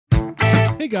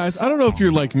Hey guys, I don't know if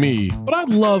you're like me, but I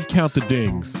love Count the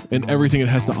Dings and everything it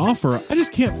has to offer. I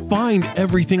just can't find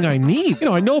everything I need.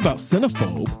 I know about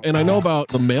Cinephobe, and I know about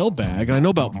the mailbag, and I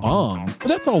know about Bomm, but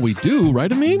that's all we do,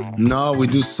 right, Amin? No, we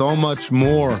do so much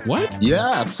more. What?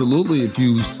 Yeah, absolutely. If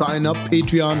you sign up,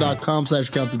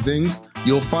 patreon.com/countthedings,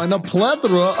 you'll find a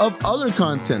plethora of other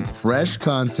content, fresh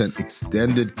content,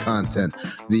 extended content,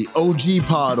 the OG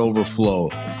pod overflow,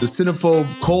 the Cinephobe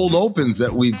cold opens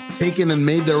that we've taken and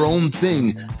made their own thing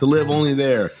to live only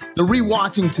there, the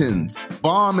Rewatchingtons,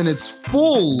 Bomm in its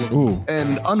full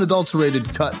and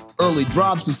unadulterated cut, early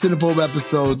drops of Cinephobe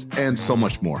episodes, and so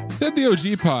much more. Said the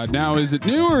OG pod. Now, is it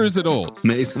new or is it old?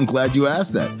 Mace, I'm glad you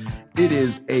asked that. It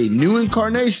is a new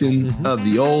incarnation of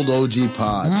the old OG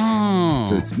pod. Oh.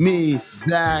 So it's me,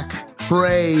 Zach,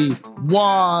 Trey,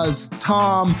 Waz,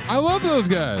 Tom. I love those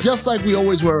guys. Just like we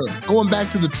always were. Going back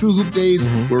to the True Hoop days,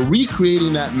 we're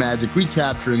recreating that magic,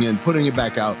 recapturing it, and putting it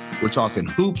back out. We're talking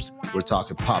hoops, we're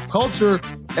talking pop culture,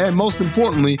 and most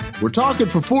importantly, we're talking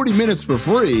for 40 minutes for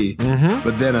free,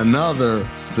 but then another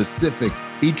specific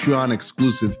Patreon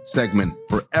exclusive segment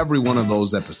for every one of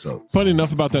those episodes. Funny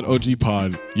enough about that OG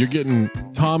pod, you're getting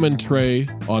Tom and Trey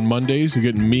on Mondays. You're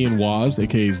getting me and Waz,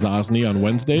 aka Zosny, on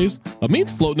Wednesdays.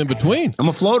 Amin's floating in between. I'm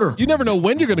a floater. You never know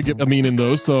when you're going to get Amin in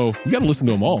those, so you got to listen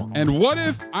to them all. And what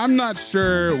if I'm not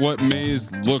sure what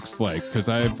Maze looks like? Because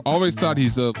I've always thought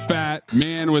he's a fat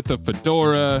man with a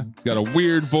fedora. He's got a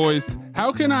weird voice.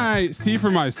 How can I see for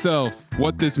myself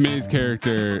what this Maze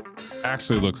character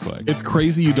actually looks like? It's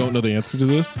crazy you don't know the answer to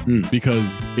this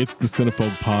because it's the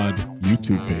Cinephobe Pod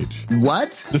YouTube page.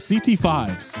 What? The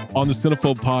CT5s on the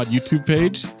Cinephobe Pod YouTube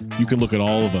page, you can look at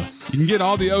all of us. You can get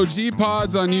all the OG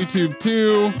pods on YouTube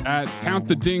too, at Count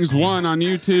the Dings 1 on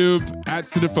YouTube, at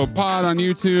Cinephobe Pod on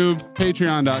YouTube,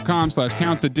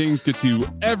 patreon.com/Count the Dings gets you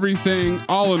everything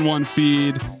all in one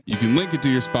feed. You can link it to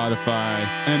your Spotify.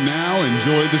 And now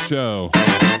enjoy the show.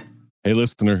 Hey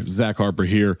listener, Zach Harper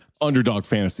here, Underdog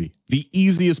Fantasy, the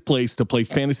easiest place to play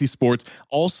fantasy sports.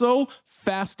 Also,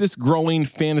 fastest growing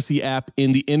fantasy app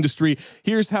in the industry.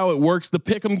 Here's how it works. The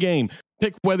Pick'em game.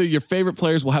 Pick whether your favorite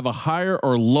players will have a higher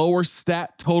or lower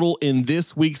stat total in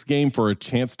this week's game for a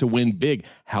chance to win big.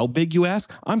 How big, you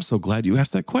ask? I'm so glad you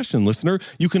asked that question, listener.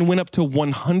 You can win up to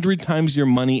 100 times your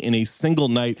money in a single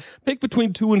night. Pick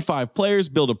between 2 and 5 players,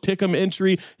 build a pick'em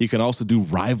entry. You can also do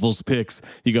rivals picks.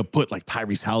 You can put like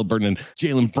Tyrese Halliburton and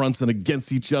Jalen Brunson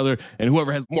against each other, and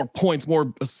whoever has more points,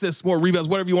 more assists, more rebounds,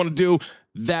 whatever you want to do,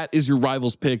 that is your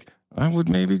rivals pick. I would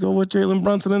maybe go with Jalen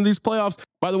Brunson in these playoffs.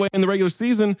 By the way, in the regular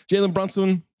season, Jalen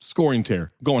Brunson, scoring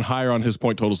tear, going higher on his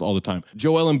point totals all the time.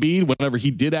 Joel Embiid, whenever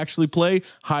he did actually play,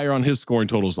 higher on his scoring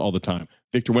totals all the time.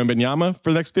 Victor Wembanyama,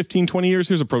 for the next 15, 20 years,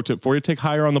 here's a pro tip for you. Take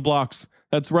higher on the blocks.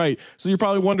 That's right. So you're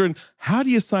probably wondering, how do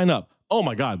you sign up? Oh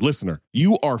my God, listener,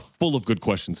 you are full of good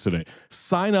questions today.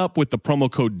 Sign up with the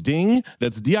promo code DING,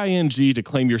 that's D-I-N-G, to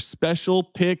claim your special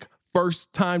pick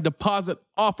first time deposit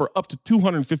offer up to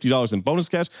 $250 in bonus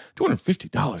cash.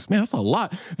 $250, man, that's a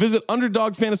lot. Visit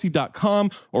underdogfantasy.com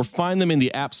or find them in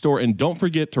the App Store. And don't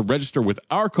forget to register with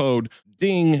our code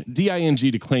DING,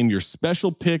 D-I-N-G, to claim your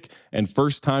special pick and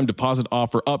first time deposit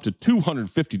offer up to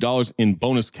 $250 in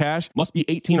bonus cash. Must be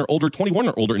 18 or older, 21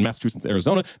 or older in Massachusetts,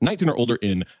 Arizona, 19 or older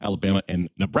in Alabama and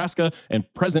Nebraska, and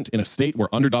present in a state where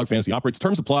Underdog Fantasy operates.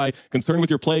 Terms apply. Concerned with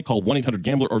your play, call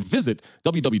 1-800-GAMBLER or visit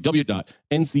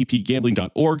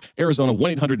www.ncpgambling.org. Arizona,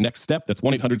 1-800-NEXT-STEP. That's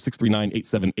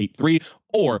 1-800-639-8783.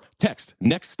 Or text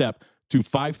NEXT STEP to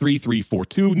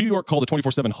 53342. New York, call the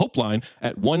 24/7 Hope line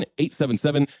at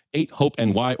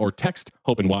 1-877-8-HOPE-NY or text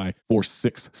HOPE-NY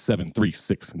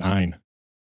 467-369.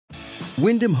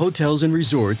 Wyndham Hotels and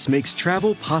Resorts makes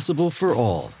travel possible for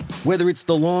all. Whether it's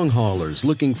the long haulers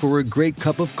looking for a great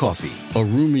cup of coffee, a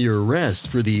roomier rest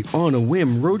for the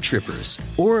on-a-whim road trippers,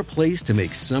 or a place to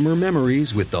make summer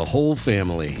memories with the whole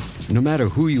family. No matter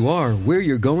who you are, where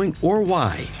you're going, or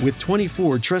why, with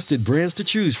 24 trusted brands to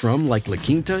choose from like La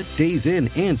Quinta, Days Inn,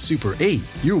 and Super 8,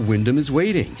 your Wyndham is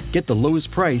waiting. Get the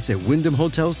lowest price at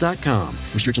WyndhamHotels.com.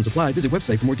 Restrictions apply. Visit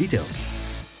website for more details.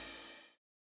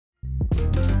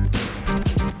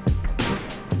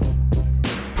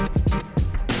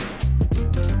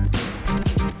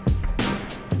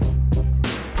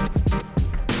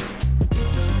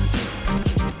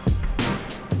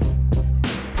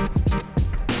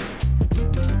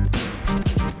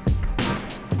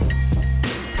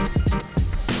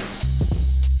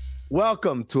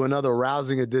 Welcome to another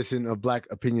rousing edition of Black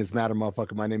Opinions Matter,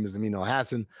 motherfucker. My name is Amin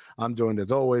Hassan. I'm joined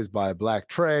as always by Black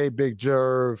Trey, Big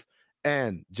Jerv,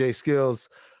 and Jay Skills.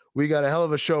 We got a hell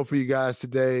of a show for you guys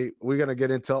today. We're going to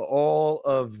get into all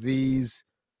of these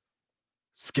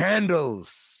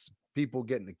scandals, people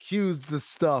getting accused of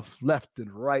stuff left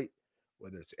and right,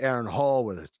 whether it's Aaron Hall,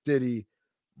 whether it's Diddy,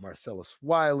 Marcellus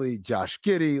Wiley, Josh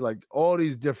Giddey, like all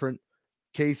these different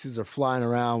cases are flying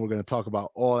around. We're going to talk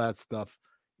about all that stuff,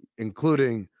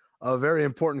 including a very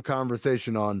important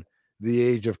conversation on the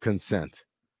age of consent.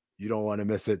 You don't want to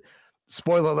miss it.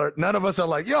 Spoiler alert, none of us are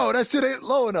like, yo, that shit ain't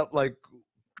low enough. Like,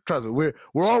 trust me,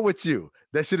 we're all with you.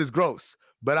 That shit is gross.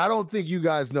 But I don't think you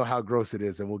guys know how gross it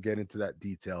is, and we'll get into that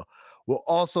detail. We'll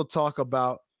also talk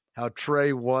about how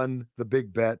Trey won the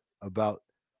big bet about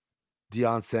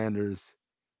Deion Sanders.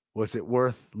 Was it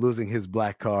worth losing his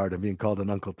black card and being called an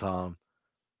Uncle Tom?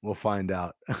 We'll find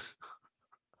out.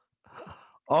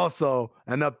 Also,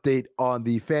 an update on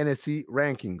the fantasy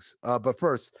rankings. But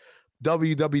first,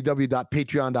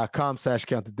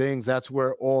 www.patreon.com/countthedings. That's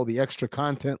where all the extra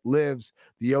content lives.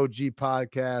 The OG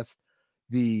podcast,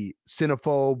 the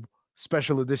Cinephobe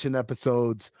special edition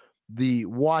episodes, the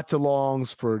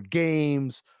watch-alongs for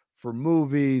games, for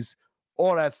movies,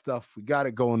 all that stuff. We got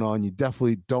it going on. You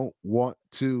definitely don't want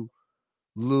to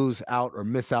lose out or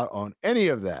miss out on any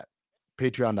of that.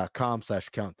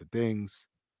 Patreon.com/countthedings.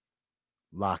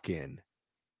 Lock in.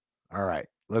 All right,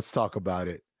 let's talk about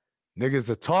it. Niggas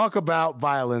that talk about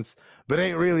violence, but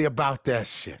ain't really about that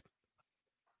shit.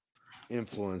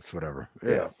 Influence, whatever.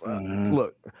 Yeah.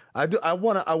 Look, I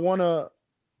wanna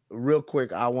real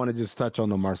quick. I want to just touch on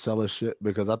the Marcellus shit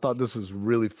because I thought this was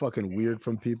really fucking weird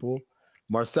from people.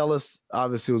 Marcellus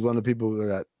obviously was one of the people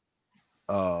that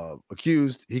got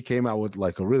accused. He came out with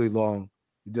like a really long.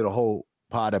 He did a whole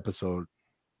pod episode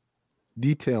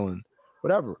detailing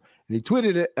whatever, and he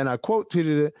tweeted it, and I quote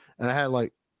tweeted it, and I had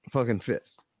like fucking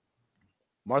fists.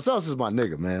 Marcellus is my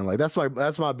nigga, man. Like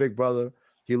that's my big brother.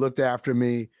 He looked after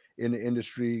me in the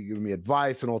industry, giving me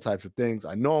advice and all types of things.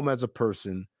 I know him as a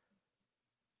person.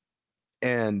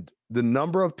 And the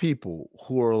number of people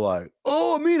who are like,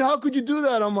 oh, I mean, how could you do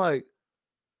that? I'm like,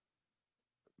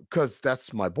 because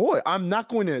that's my boy. I'm not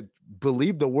going to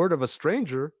believe the word of a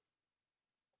stranger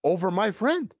over my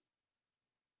friend.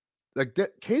 Like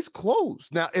that case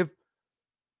closed. Now, if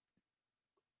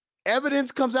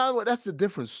evidence comes out, well, that's a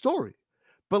different story.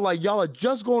 But like y'all are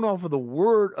just going off of the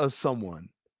word of someone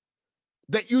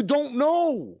that you don't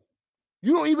know.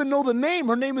 You don't even know the name.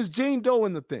 Her name is Jane Doe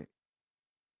in the thing.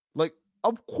 Like,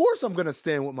 of course I'm going to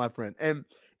stand with my friend. And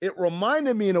it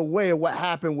reminded me in a way of what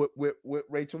happened with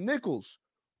Rachel Nichols,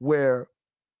 where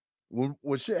when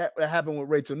shit happened with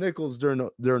Rachel Nichols during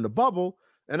the bubble.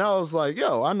 And I was like,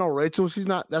 yo, I know Rachel.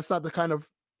 That's not the kind of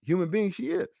human being she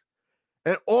is.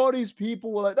 And all these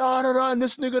people were like, and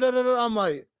this nigga, I'm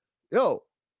like, yo.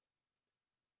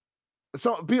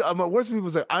 So worst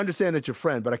people say, I understand that you're a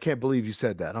friend, but I can't believe you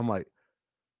said that. I'm like,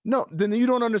 no, then you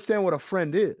don't understand what a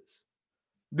friend is.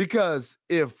 Because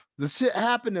if the shit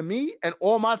happened to me and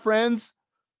all my friends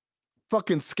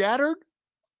fucking scattered,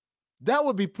 that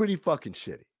would be pretty fucking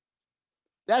shitty.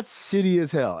 That's shitty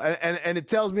as hell. And it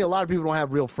tells me a lot of people don't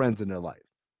have real friends in their life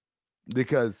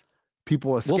because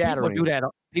people are scattering. People do that.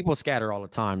 People scatter all the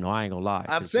time. No, I ain't gonna lie.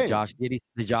 I'm saying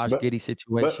the Josh Giddey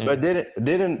situation. But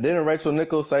didn't Rachel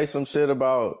Nichols say some shit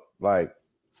about like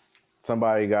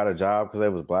somebody got a job because they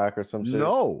was black or some shit?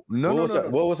 No.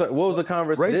 What was the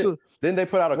conversation? Didn't they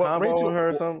put out a combo on her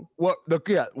or something?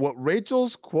 What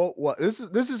Rachel's quote was,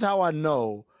 this is how I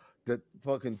know that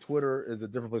fucking Twitter is a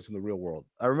different place in the real world.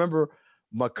 I remember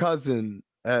my cousin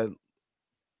had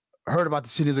heard about the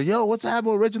shit. He's like, yo, what's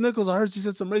happening with Rachel Nichols? I heard she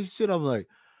said some racist shit. I'm like,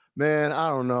 man, I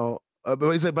don't know.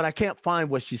 But he said, but I can't find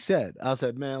what she said. I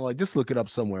said, man, like, just look it up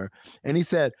somewhere. And he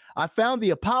said, I found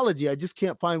the apology. I just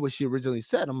can't find what she originally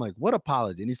said. I'm like, what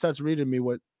apology? And he starts reading me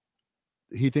what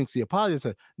he thinks the apology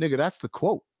said. Nigga, that's the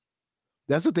quote.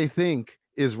 That's what they think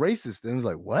is racist. And he's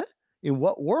like, what? In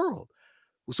what world?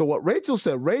 So what Rachel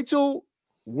said, Rachel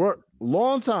worked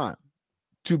long time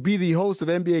to be the host of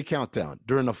NBA Countdown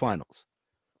during the finals.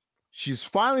 She's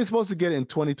finally supposed to get it in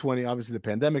 2020. Obviously, the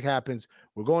pandemic happens.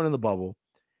 We're going in the bubble.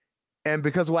 And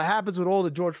because of what happens with all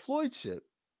the George Floyd shit,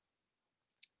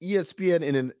 ESPN,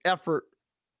 in an effort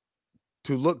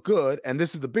to look good, and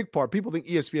this is the big part, people think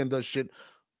ESPN does shit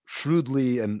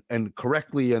shrewdly and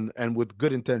correctly and with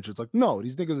good intentions. Like, no,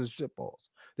 these niggas are shitballs.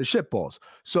 They're shitballs.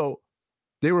 So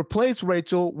they replaced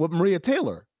Rachel with Maria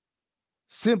Taylor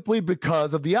simply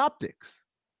because of the optics.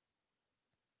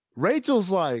 Rachel's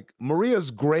like,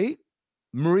 Maria's great.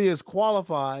 Maria's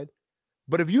qualified.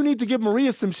 But if you need to give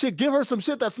Maria some shit, give her some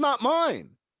shit that's not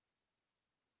mine.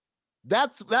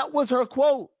 That was her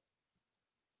quote.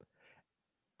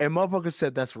 And motherfucker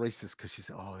said that's racist because she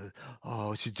said,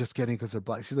 oh, she's just getting because they're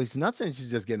black. She's like, she's not saying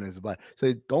she's just getting because they're black.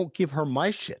 So don't give her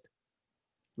my shit.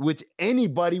 which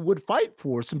anybody would fight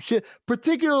for. Some shit,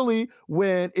 particularly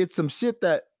when it's some shit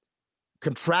that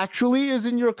contractually is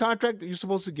in your contract that you're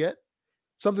supposed to get,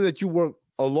 something that you work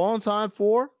a long time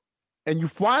for, and you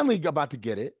finally about to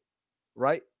get it,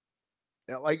 right?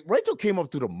 Like Rachel came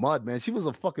up through the mud, man. She was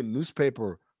a fucking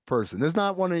newspaper person. There's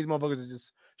not one of these motherfuckers that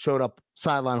just showed up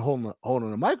sideline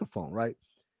holding a microphone, right?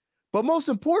 But most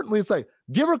importantly, it's like,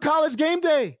 give her college game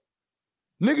day.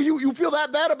 Nigga, you feel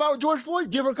that bad about George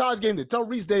Floyd? Give her college game day. Tell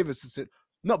Reese Davis to sit.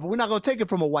 No, but we're not going to take it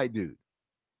from a white dude.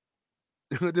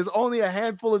 There's only a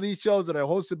handful of these shows that are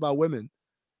hosted by women.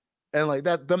 And like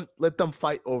that, let them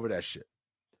fight over that shit.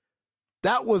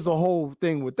 That was the whole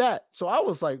thing with that. So I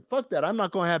was like, fuck that. I'm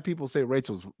not going to have people say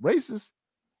Rachel's racist.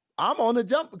 I'm on the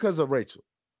jump because of Rachel.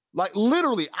 Like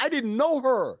literally, I didn't know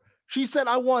her. She said,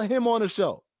 I want him on the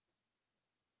show.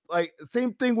 Like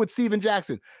same thing with Steven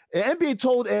Jackson. The NBA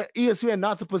told ESPN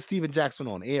not to put Steven Jackson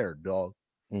on air, dog.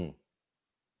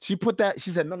 She put that, she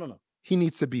said, no. He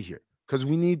needs to be here because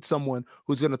we need someone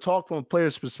who's going to talk from a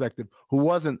player's perspective who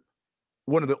wasn't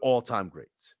one of the all-time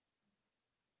greats.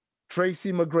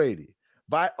 Tracy McGrady,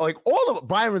 like all of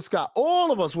Byron Scott,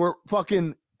 all of us were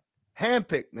fucking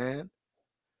handpicked, man.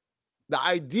 The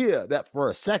idea that for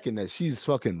a second that she's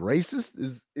fucking racist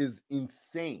is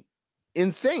insane.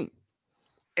 Insane.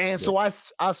 And so I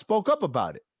spoke up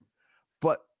about it.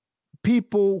 But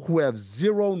people who have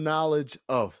zero knowledge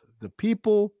of the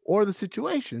people or the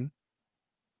situation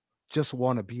just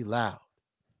want to be loud.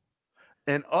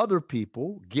 And other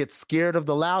people get scared of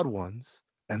the loud ones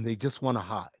and they just want to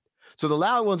hide. So the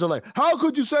loud ones are like, how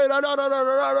could you say that?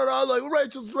 Like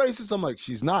Rachel's racist. I'm like,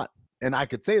 she's not. And I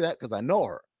could say that because I know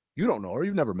her. You don't know her.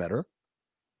 You've never met her.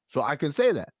 So I can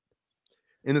say that.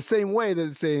 In the same way that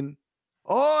it's saying,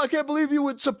 oh, I can't believe you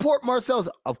would support Marcellus.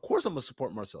 Of course I'm going to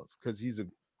support Marcellus because he's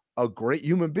a great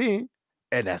human being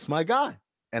and that's my guy.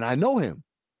 And I know him.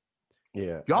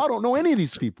 Yeah. Y'all don't know any of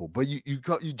these people, but you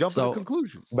jump to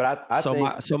conclusions. But I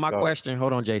think, my question,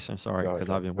 hold on, Jason. Sorry, because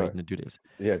I've been waiting to do this.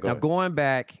 Yeah, now, going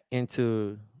back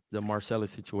into the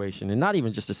Marcellus situation, and not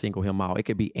even just to single him out, it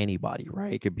could be anybody,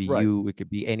 right? It could be you, it could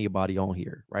be anybody on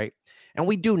here, right? And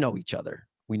we do know each other.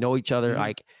 We know each other. Mm-hmm.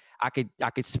 Like I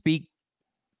could speak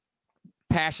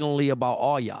passionately about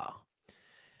all y'all.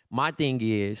 My thing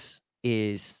is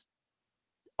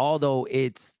although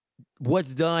it's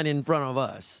what's done in front of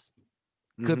us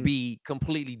could be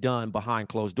completely done behind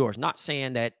closed doors. Not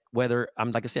saying that whether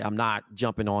like I said, I'm not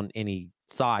jumping on any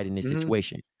side in this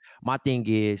situation. My thing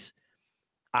is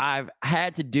I've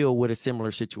had to deal with a similar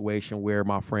situation where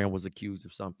my friend was accused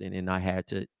of something and I had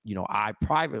to, I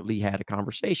privately had a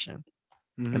conversation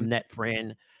and that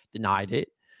friend denied it.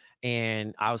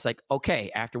 And I was like, okay,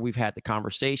 after we've had the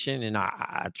conversation and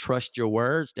I trust your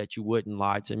words that you wouldn't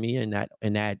lie to me in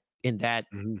that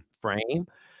frame,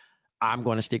 I'm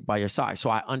going to stick by your side. So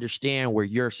I understand where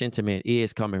your sentiment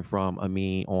is coming from. I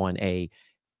mean,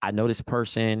 I know this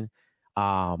person,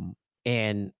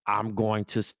 and I'm going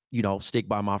to, stick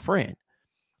by my friend.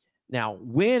 Now,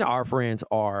 when our friends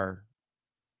are,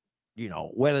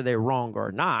 whether they're wrong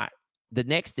or not, the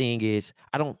next thing is,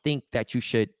 I don't think that you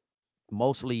should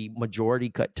mostly majority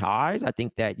cut ties. I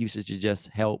think that you should just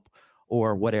help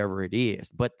or whatever it is.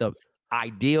 But the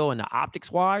ideal and the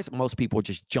optics wise, most people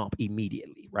just jump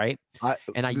immediately, right? I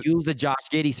use the Josh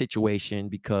Giddey situation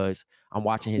because I'm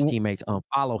watching his teammates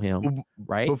unfollow him,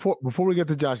 right? Before we get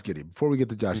to Josh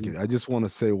Giddey, I just want to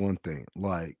say one thing,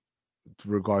 like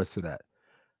in regards to that.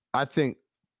 I think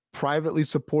privately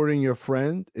supporting your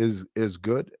friend is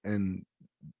good and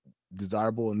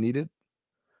desirable and needed.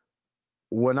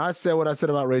 When I said what I said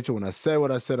about Rachel, when I said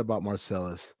what I said about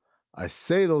Marcellus, I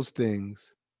say those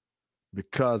things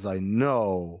because I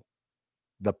know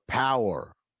the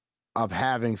power of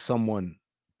having someone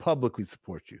publicly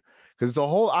support you. Because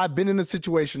I've been in a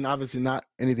situation, obviously not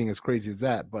anything as crazy as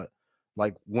that, but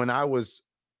like when I was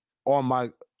on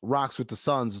my rocks with the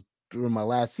Suns during my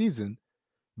last season,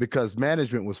 because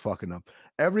management was fucking up,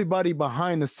 everybody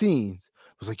behind the scenes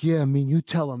was like, yeah, I mean, you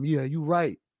tell them, yeah, you're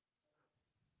right.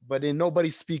 But then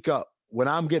nobody speak up. When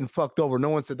I'm getting fucked over, no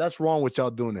one said, that's wrong what y'all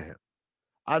doing to him.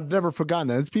 I've never forgotten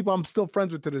that. It's people I'm still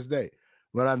friends with to this day.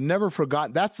 But I've never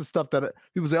forgotten. That's the stuff that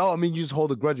people say, oh, I mean, you just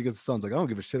hold a grudge against the Suns. Like, I don't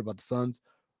give a shit about the Suns.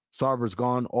 Sarver's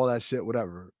gone, all that shit,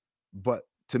 whatever. But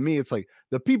to me, it's like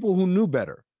the people who knew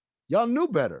better. Y'all knew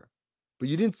better. But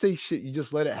you didn't say shit. You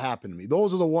just let it happen to me.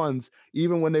 Those are the ones,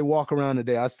 even when they walk around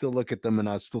today, I still look at them and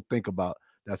I still think about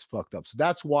that's fucked up. So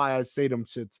that's why I say them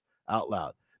shits out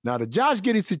loud. Now, the Josh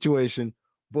Giddey situation,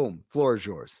 boom, floor is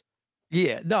yours.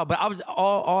 Yeah, no, but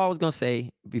all I was gonna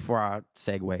say before I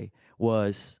segue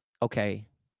was, okay,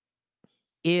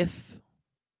 if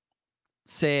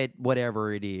said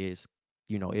whatever it is,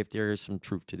 you know, if there is some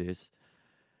truth to this,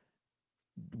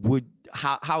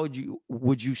 how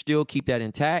would you still keep that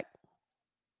intact,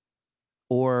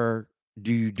 or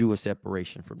do you do a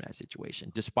separation from that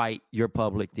situation despite your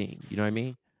public thing? You know what I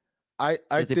mean? I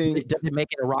Does think it make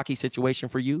it a rocky situation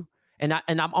for you? And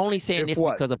I'm only saying this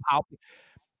because of how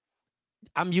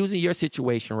I'm using your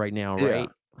situation right now, right?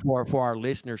 For our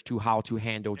listeners to how to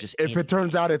handle just if it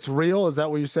turns out it's real, is that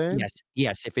what you're saying?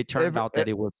 Yes. If it turned out that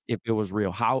if it was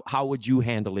real, how would you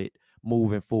handle it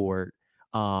moving forward?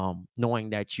 Knowing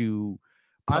that you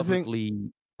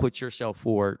publicly put yourself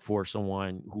forward for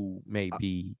someone who may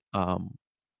be,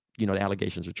 you know, the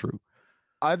allegations are true.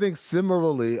 I think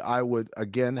similarly, I would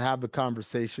again have a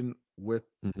conversation with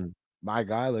my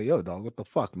guy, like, yo, dog, what the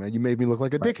fuck, man? You made me look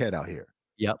like a dickhead out here.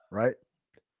 Yep. Right.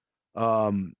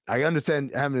 I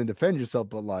understand having to defend yourself,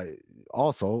 but like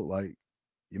also like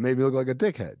you made me look like a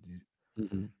dickhead.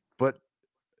 But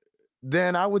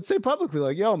then I would say publicly,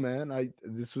 like, yo, man,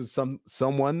 this was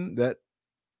someone that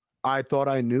I thought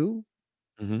I knew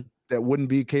that wouldn't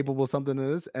be capable of something like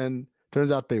this, and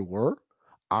turns out they were.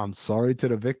 I'm sorry to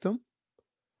the victim.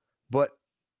 But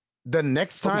the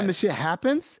next time this shit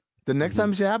happens, I'm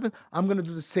gonna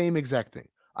do the same exact thing.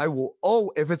 I will.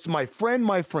 Oh, if it's my friend,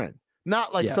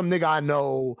 not like some nigga I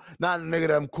know, not a nigga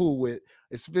that I'm cool with.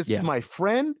 If this is my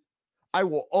friend, I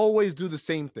will always do the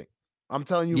same thing. I'm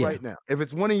telling you right now. If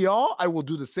it's one of y'all, I will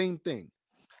do the same thing.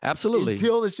 Absolutely.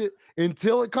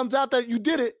 Until it comes out that you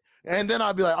did it, and then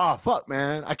I'll be like, oh fuck,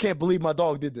 man, I can't believe my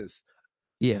dog did this.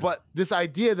 Yeah. But this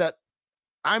idea that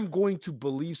I'm going to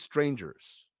believe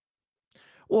strangers.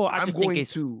 Well, I'm going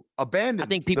to abandon. I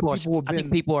think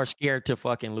people are scared to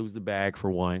fucking lose the bag,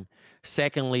 for one.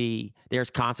 Secondly, there's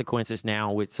consequences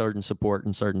now with certain support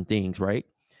and certain things, right?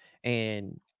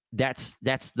 And that's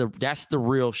the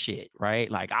real shit, right?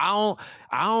 Like I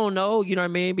don't know, you know what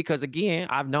I mean? Because again,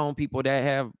 I've known people that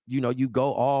have, you know, you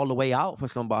go all the way out for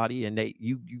somebody and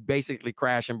you basically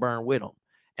crash and burn with them.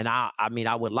 And I mean,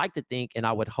 I would like to think and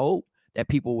I would hope that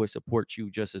people would support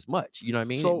you just as much. You know what I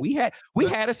mean? So we had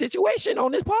a situation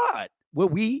on this pod where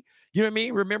you know what I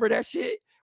mean? Remember that shit?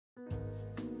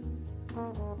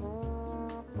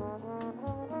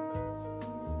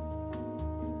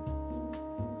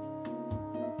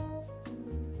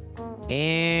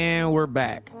 And we're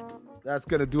back. That's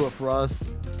going to do it for us.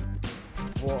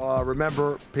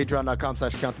 Remember,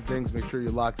 patreon.com/countthethings. Make sure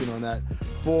you're locked in on that.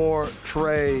 For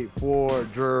Trey, for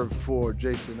Jerv, for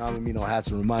Jason, I'm Amino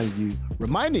Hassan,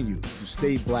 reminding you to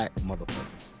stay black,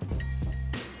 motherfuckers.